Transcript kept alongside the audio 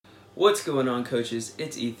What's going on, coaches?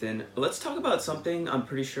 It's Ethan. Let's talk about something I'm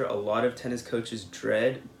pretty sure a lot of tennis coaches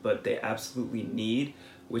dread, but they absolutely need,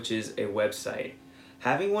 which is a website.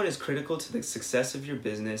 Having one is critical to the success of your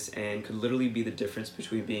business and could literally be the difference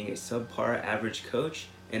between being a subpar average coach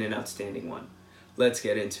and an outstanding one. Let's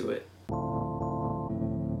get into it.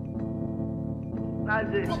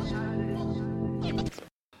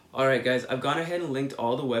 Alright guys, I've gone ahead and linked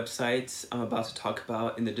all the websites I'm about to talk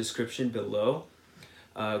about in the description below.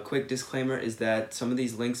 Quick disclaimer is that some of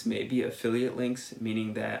these links may be affiliate links,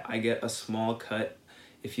 meaning that I get a small cut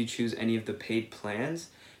if you choose any of the paid plans.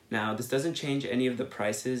 Now, this doesn't change any of the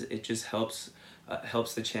prices, it just helps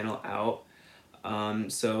the channel out.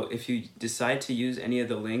 So if you decide to use any of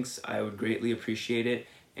the links, I would greatly appreciate it,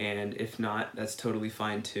 and if not, that's totally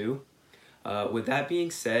fine too. With that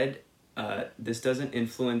being said, this doesn't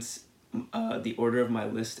influence the order of my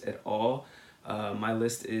list at all. My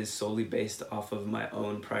list is solely based off of my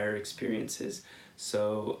own prior experiences.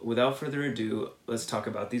 So without further ado, let's talk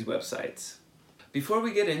about these websites. Before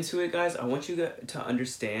we get into it, guys, I want you to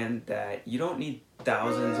understand that you don't need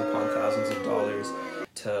thousands upon thousands of dollars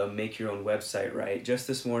to make your own website, right? Just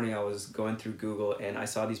this morning, I was going through Google and I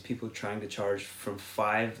saw these people trying to charge from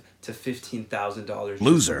 $5,000 to $15,000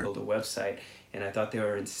 to build a website, and I thought they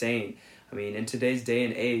were insane. I mean, in today's day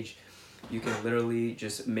and age, you can literally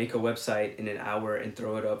just make a website in an hour and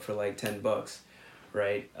throw it up for like $10,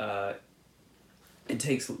 right? It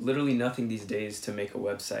takes literally nothing these days to make a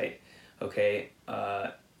website, okay?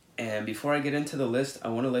 And before I get into the list, I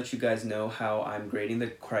want to let you guys know how I'm grading the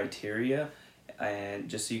criteria, and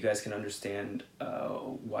just so you guys can understand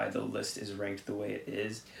why the list is ranked the way it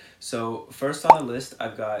is. So first on the list,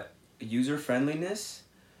 I've got user friendliness.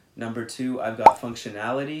 Number 2, I've got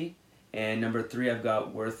functionality. And number 3, I've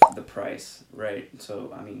got worth the price, right?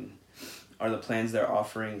 So, I mean, are the plans they're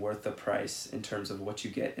offering worth the price in terms of what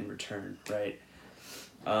you get in return, right?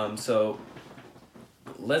 So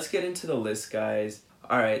let's get into the list, guys.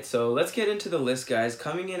 All right, so let's get into the list, guys.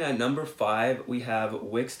 Coming in at number 5, we have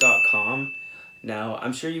Wix.com. Now,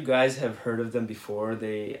 I'm sure you guys have heard of them before.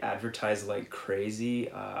 They advertise like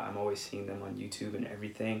crazy. I'm always seeing them on YouTube and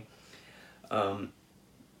everything.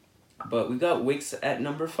 But we've got Wix at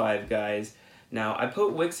number 5, guys. Now, I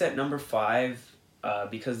put Wix at number 5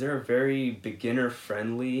 because they're very beginner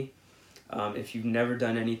friendly. If you've never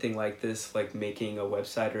done anything like this, like making a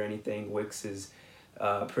website or anything, Wix is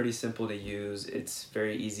pretty simple to use. It's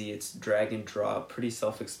very easy. It's drag and drop, pretty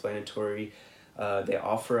self-explanatory. They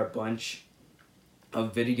offer a bunch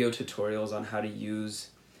of video tutorials on how to use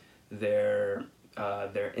their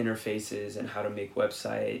interfaces and how to make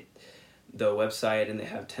the website, and they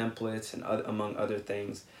have templates and among other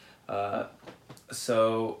things.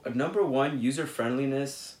 So number 1, user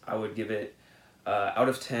friendliness, I would give it out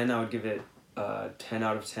of 10. I would give it 10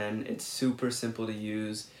 out of 10. It's super simple to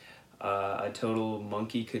use. A total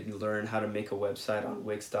monkey could learn how to make a website on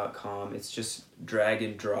Wix.com. It's just drag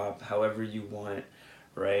and drop however you want,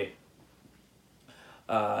 right?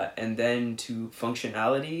 And then to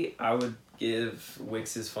functionality, I would give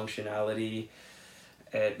Wix's functionality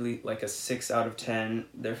at least like a 6 out of 10.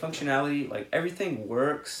 Their functionality, like everything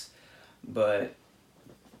works, but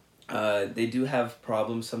they do have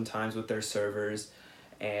problems sometimes with their servers.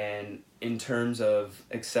 And in terms of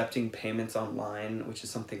accepting payments online, which is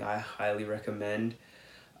something I highly recommend,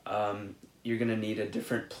 you're gonna need a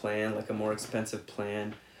different plan, like a more expensive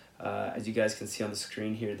plan. As you guys can see on the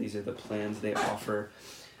screen here, these are the plans they offer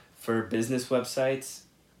for business websites.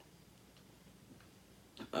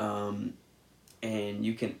 And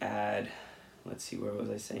you can add, let's see, where was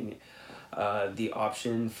I saying it? The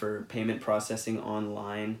option for payment processing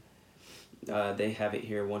online. They have it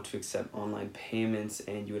here, want to accept online payments,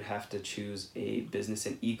 and you would have to choose a business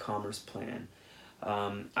and e-commerce plan.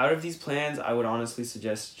 Out of these plans, I would honestly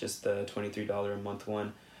suggest just the $23 a month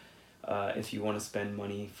one if you want to spend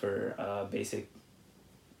money for a basic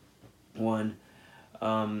one.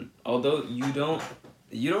 Although you don't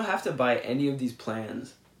have to buy any of these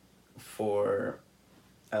plans for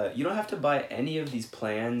you don't have to buy any of these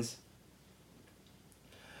plans.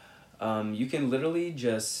 You can literally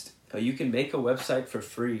just you can make a website for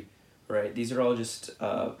free, right? These are all just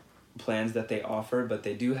plans that they offer, but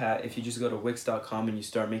they do have, if you just go to Wix.com and you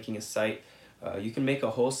start making a site, you can make a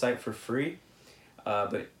whole site for free.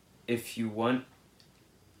 But if you want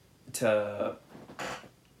to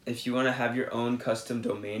have your own custom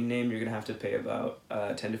domain name, you're gonna have to pay about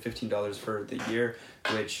 $10 to $15 for the year,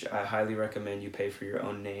 which I highly recommend you pay for your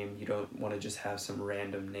own name. You don't want to just have some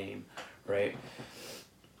random name, right?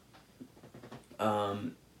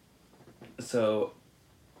 So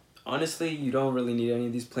Honestly, you don't really need any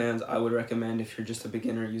of these plans. I would recommend, if you're just a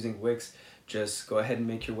beginner using Wix, just go ahead and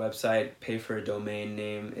make your website, pay for a domain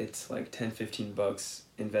name. It's like 10-15 bucks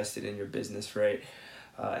invested in your business, right?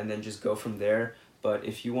 And then just go from there. But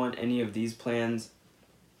if you want any of these plans,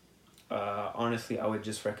 honestly, I would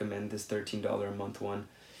just recommend this $13 a month one.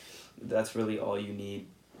 That's really all you need.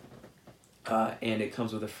 And it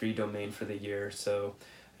comes with a free domain for the year. So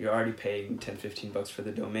you're already paying 10-15 bucks for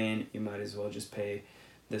the domain. You might as well just pay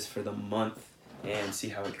this for the month and see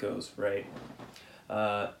how it goes, right?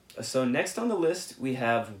 So next on the list, we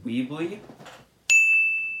have Weebly.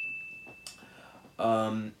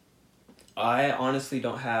 I honestly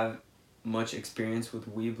don't have much experience with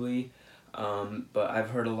Weebly, but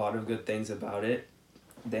I've heard a lot of good things about it.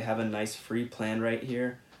 They have a nice free plan right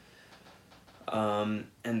here, and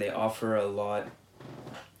they offer a lot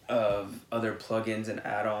of other plugins and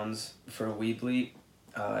add-ons for Weebly.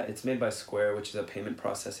 It's made by Square, which is a payment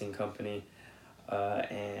processing company,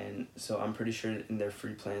 and so I'm pretty sure in their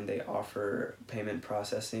free plan they offer payment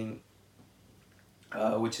processing,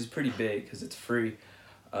 which is pretty big because it's free.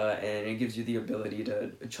 And it gives you the ability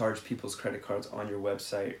to charge people's credit cards on your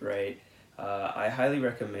website, right? I highly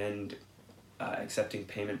recommend accepting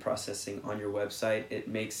payment processing on your website. It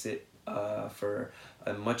makes it for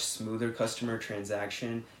a much smoother customer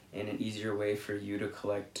transaction and an easier way for you to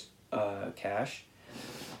collect cash,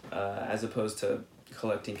 as opposed to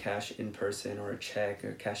collecting cash in person or a check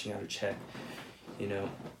or cashing out a check, you know.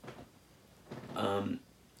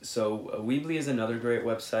 So Weebly is another great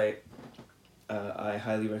website. I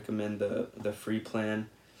highly recommend the free plan.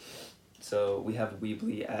 So we have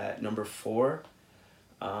Weebly at number 4.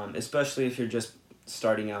 Especially if you're just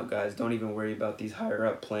starting out, guys. Don't even worry about these higher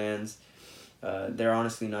up plans. They're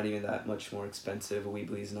honestly not even that much more expensive.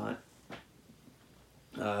 Weebly's not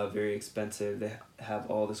very expensive. They have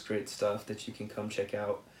all this great stuff that you can come check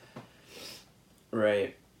out.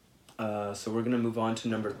 Right. So we're going to move on to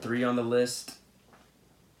number 3 on the list,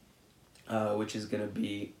 which is going to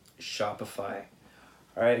be Shopify.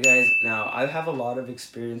 Alright guys, now I have a lot of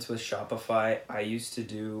experience with Shopify. I used to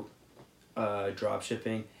do drop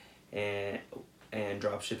shipping and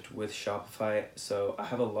drop shipped with Shopify, so I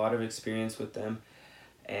have a lot of experience with them,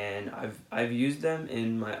 and I've used them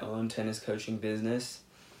in my own tennis coaching business,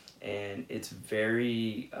 and it's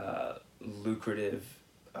very lucrative.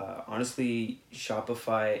 Honestly,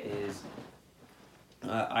 Shopify is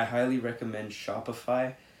I highly recommend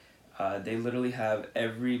Shopify. They literally have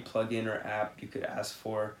every plugin or app you could ask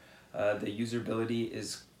for. The usability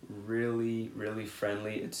is really, really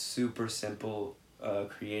friendly. It's super simple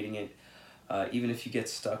creating it. Even if you get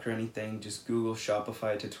stuck or anything, just Google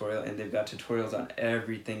Shopify tutorial, and they've got tutorials on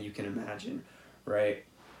everything you can imagine, right?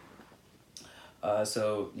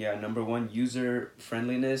 So yeah, number 1, user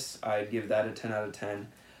friendliness. I'd give that a 10 out of 10.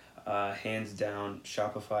 Hands down,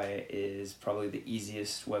 Shopify is probably the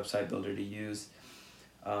easiest website builder to use.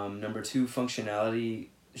 Number 2, functionality.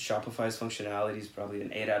 Shopify's functionality is probably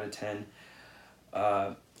an 8 out of 10.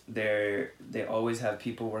 They always have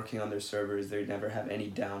people working on their servers. They never have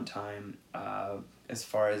any downtime. As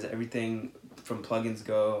far as everything from plugins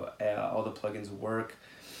go, all the plugins work,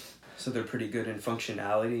 so they're pretty good in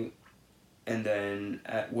functionality. And then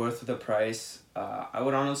at worth the price, I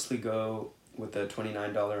would honestly go with the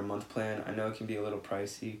 $29 a month plan. I know it can be a little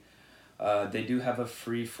pricey. They do have a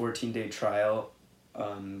free 14-day trial.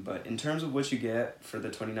 But in terms of what you get for the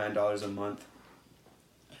 $29 a month,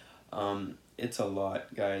 it's a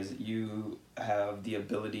lot, guys. You have the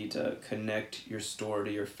ability to connect your store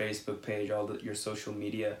to your Facebook page, your social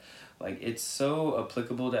media. Like, it's so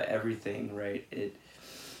applicable to everything, right?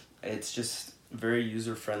 It's just very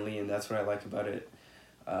user friendly, and that's what I like about it.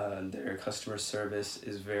 Their customer service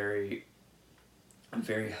is very,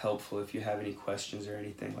 very helpful if you have any questions or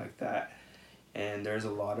anything like that. And there's a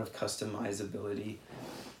lot of customizability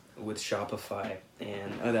with Shopify,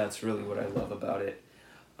 and that's really what I love about it.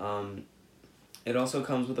 It also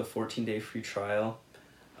comes with a 14-day free trial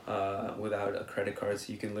without a credit card,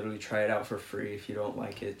 so you can literally try it out for free. If you don't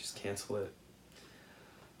like it, just cancel it.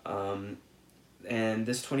 And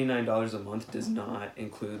this $29 a month does not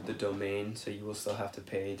include the domain, so you will still have to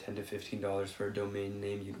pay $10 to $15 for a domain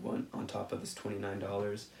name you'd want on top of this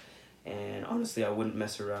 $29. And honestly, I wouldn't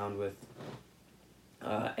mess around with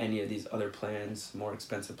any of these other plans, more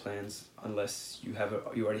expensive plans, unless you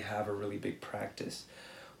already have a really big practice,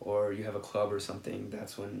 or you have a club or something.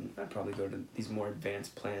 That's when I'd probably go to these more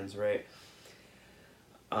advanced plans, right?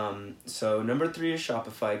 So number 3 is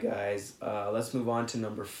Shopify, guys. Let's move on to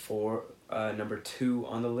number 2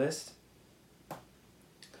 on the list,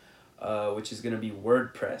 which is gonna be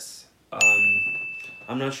WordPress.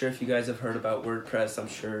 I'm not sure if you guys have heard about WordPress. I'm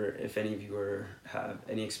sure if any of you have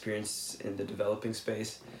any experience in the developing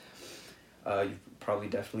space, you've probably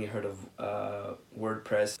definitely heard of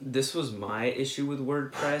WordPress. This was my issue with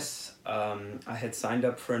WordPress. I had signed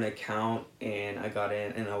up for an account and I got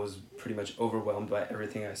in and I was pretty much overwhelmed by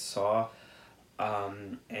everything I saw.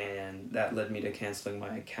 And that led me to canceling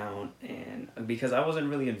my account, and because I wasn't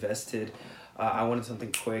really invested, I wanted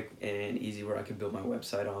something quick and easy where I could build my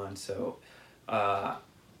website on. So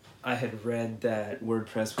I had read that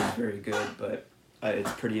WordPress was very good, but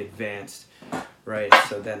it's pretty advanced, right?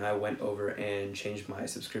 So then I went over and changed my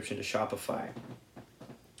subscription to Shopify.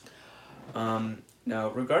 Now,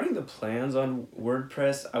 regarding the plans on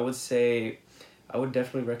WordPress, I would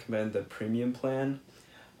definitely recommend the premium plan.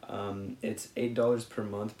 It's $8 per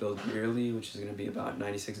month billed yearly, which is going to be about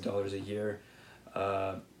 $96 a year.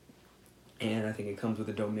 And I think it comes with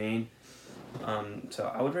a domain. So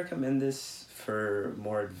I would recommend this for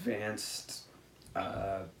more advanced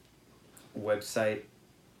website.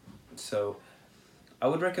 So I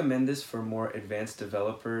would recommend this for more advanced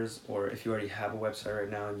developers, or if you already have a website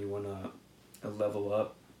right now and you want to level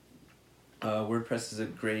up. WordPress is a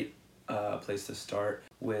great place to start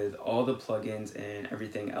with all the plugins and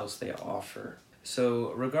everything else they offer.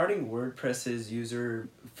 So regarding WordPress's user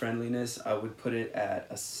friendliness, I would put it at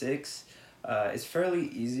a 6. It's fairly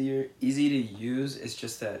easy to use. It's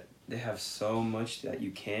just that they have so much that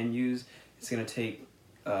you can use. It's going to take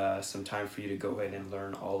some time for you to go in and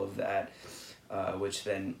learn all of that, which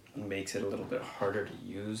then makes it a little bit harder to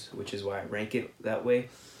use, which is why I rank it that way.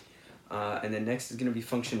 And then next is going to be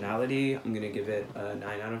functionality. I'm going to give it a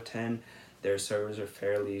 9 out of 10. Their servers are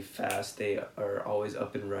fairly fast. They are always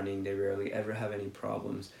up and running. They rarely ever have any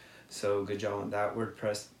problems. So good job on that,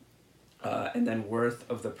 WordPress. And then worth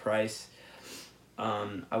of the price.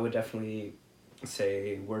 I would definitely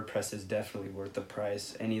say WordPress is definitely worth the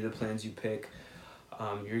price. Any of the plans you pick,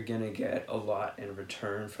 you're going to get a lot in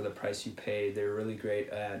return for the price you pay. They're really great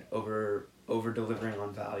at over delivering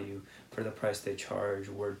on value for the price they charge.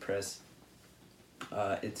 WordPress,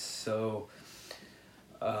 it's so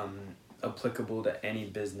applicable to any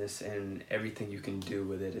business and everything you can do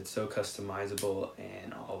with it. It's so customizable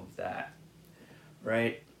and all of that,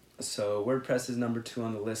 right? So WordPress is number 2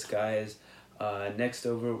 on the list, guys. Next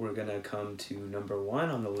over, we're gonna come to number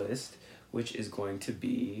 1 on the list, which is going to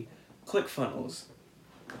be ClickFunnels.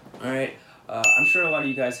 All right, I'm sure a lot of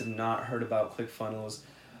you guys have not heard about ClickFunnels.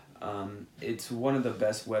 It's one of the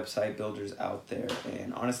best website builders out there,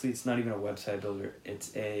 and honestly, it's not even a website builder,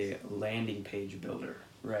 it's a landing page builder,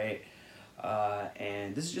 right?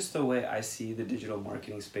 And this is just the way I see the digital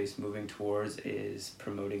marketing space moving towards, is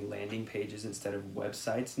promoting landing pages instead of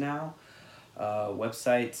websites now.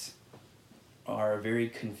 Websites are very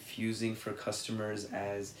confusing for customers,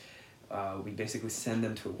 as we basically send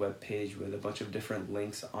them to a web page with a bunch of different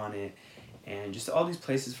links on it, and just all these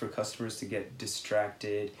places for customers to get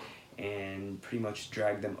distracted and pretty much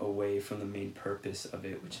drag them away from the main purpose of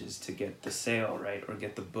it, which is to get the sale, right, or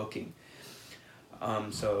get the booking.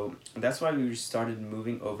 So that's why we started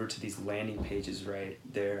moving over to these landing pages, right?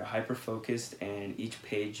 They're hyper-focused, and each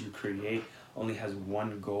page you create only has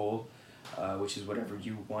one goal, which is whatever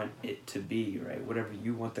you want it to be, right? Whatever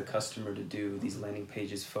you want the customer to do, these landing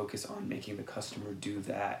pages focus on making the customer do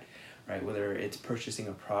that, right? Whether it's purchasing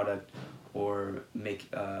a product or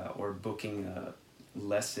booking a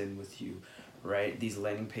lesson with you, right? These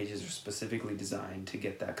landing pages are specifically designed to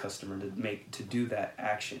get that customer to do that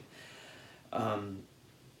action.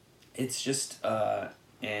 It's just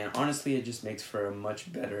and honestly, it just makes for a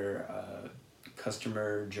much better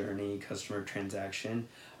customer journey, customer transaction.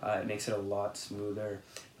 It makes it a lot smoother.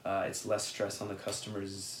 It's less stress on the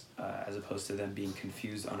customers, as opposed to them being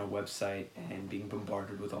confused on a website and being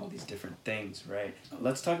bombarded with all these different things, right?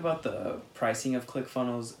 Let's talk about the pricing of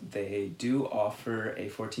ClickFunnels. They do offer a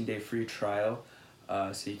 14-day free trial,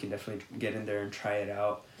 so you can definitely get in there and try it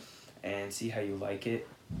out and see how you like it.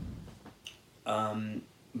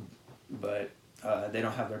 But they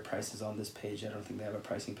don't have their prices on this page. I don't think they have a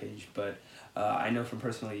pricing page, but I know from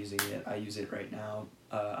personally using it, I use it right now.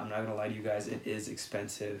 I'm not gonna lie to you guys, it is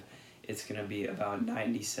expensive. It's gonna be about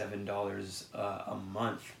 $97 a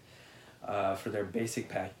month for their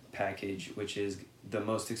basic package, which is the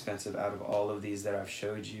most expensive out of all of these that I've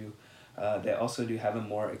showed you. They also do have a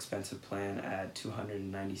more expensive plan at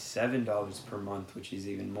 $297 per month, which is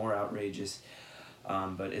even more outrageous,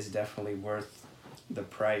 but it's definitely worth the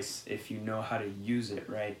price if you know how to use it,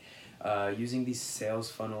 right? Using these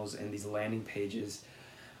sales funnels and these landing pages,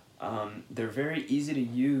 they're very easy to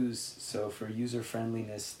use. So for user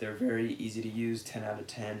friendliness, they're very easy to use, 10 out of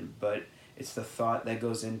 10, but it's the thought that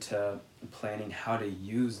goes into planning how to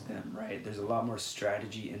use them, right? There's a lot more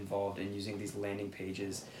strategy involved in using these landing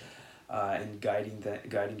pages and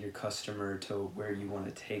guiding your customer to where you want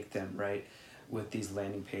to take them, right? With these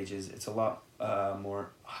landing pages, it's a lot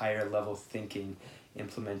more higher level thinking,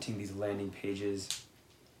 implementing these landing pages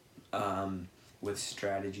with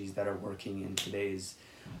strategies that are working in today's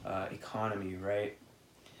economy, right?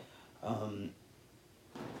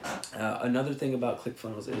 Another thing about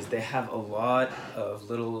ClickFunnels is they have a lot of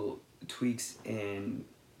little tweaks and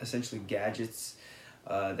essentially gadgets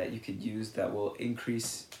that you could use that will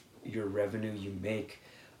increase your revenue you make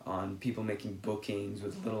on people making bookings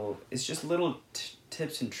with it's just little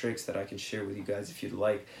tips and tricks that I can share with you guys if you'd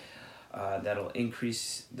like, that'll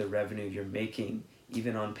increase the revenue you're making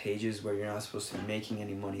even on pages where you're not supposed to be making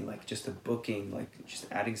any money, like just a booking, like just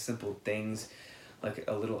adding simple things like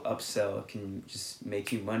a little upsell can just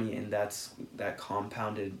make you money, and that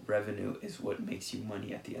compounded revenue is what makes you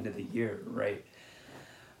money at the end of the year, right?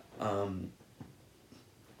 And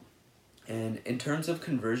in terms of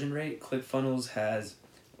conversion rate, ClickFunnels has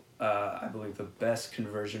I believe the best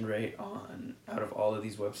conversion rate out of all of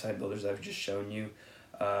these website builders I've just shown you.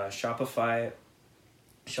 Shopify's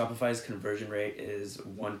conversion rate is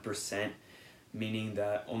 1%, meaning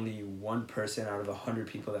that only 1% out of 100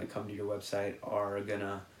 people that come to your website are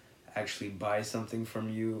gonna actually buy something from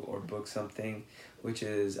you or book something, which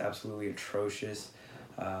is absolutely atrocious.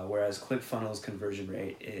 Whereas ClickFunnels conversion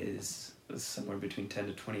rate is somewhere between 10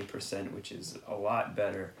 to 20%, which is a lot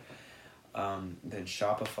better than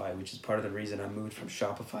Shopify, which is part of the reason I moved from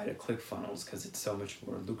Shopify to ClickFunnels, because it's so much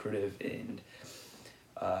more lucrative, and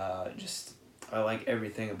I like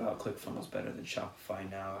everything about ClickFunnels better than Shopify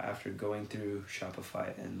now. After going through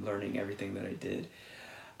Shopify and learning everything that I did,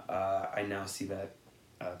 I now see that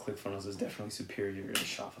ClickFunnels is definitely superior to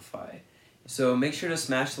Shopify. So make sure to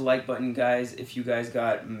smash the like button, guys, if you guys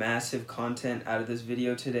got massive content out of this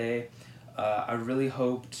video today. I really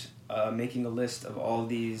hoped making a list of all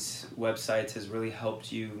these websites has really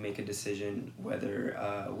helped you make a decision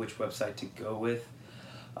whether which website to go with.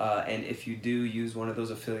 And if you do use one of those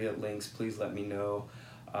affiliate links, please let me know.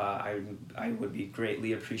 I would be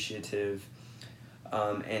greatly appreciative.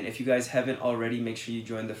 And if you guys haven't already, make sure you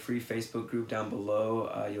join the free Facebook group down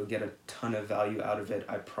below. You'll get a ton of value out of it,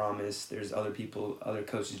 I promise. There's other people, other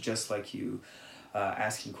coaches just like you,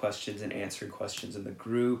 asking questions and answering questions in the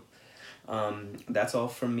group. That's all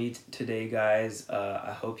from me today, guys.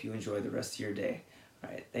 I hope you enjoy the rest of your day. All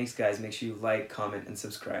right, thanks, guys. Make sure you like, comment, and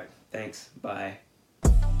subscribe. Thanks. Bye.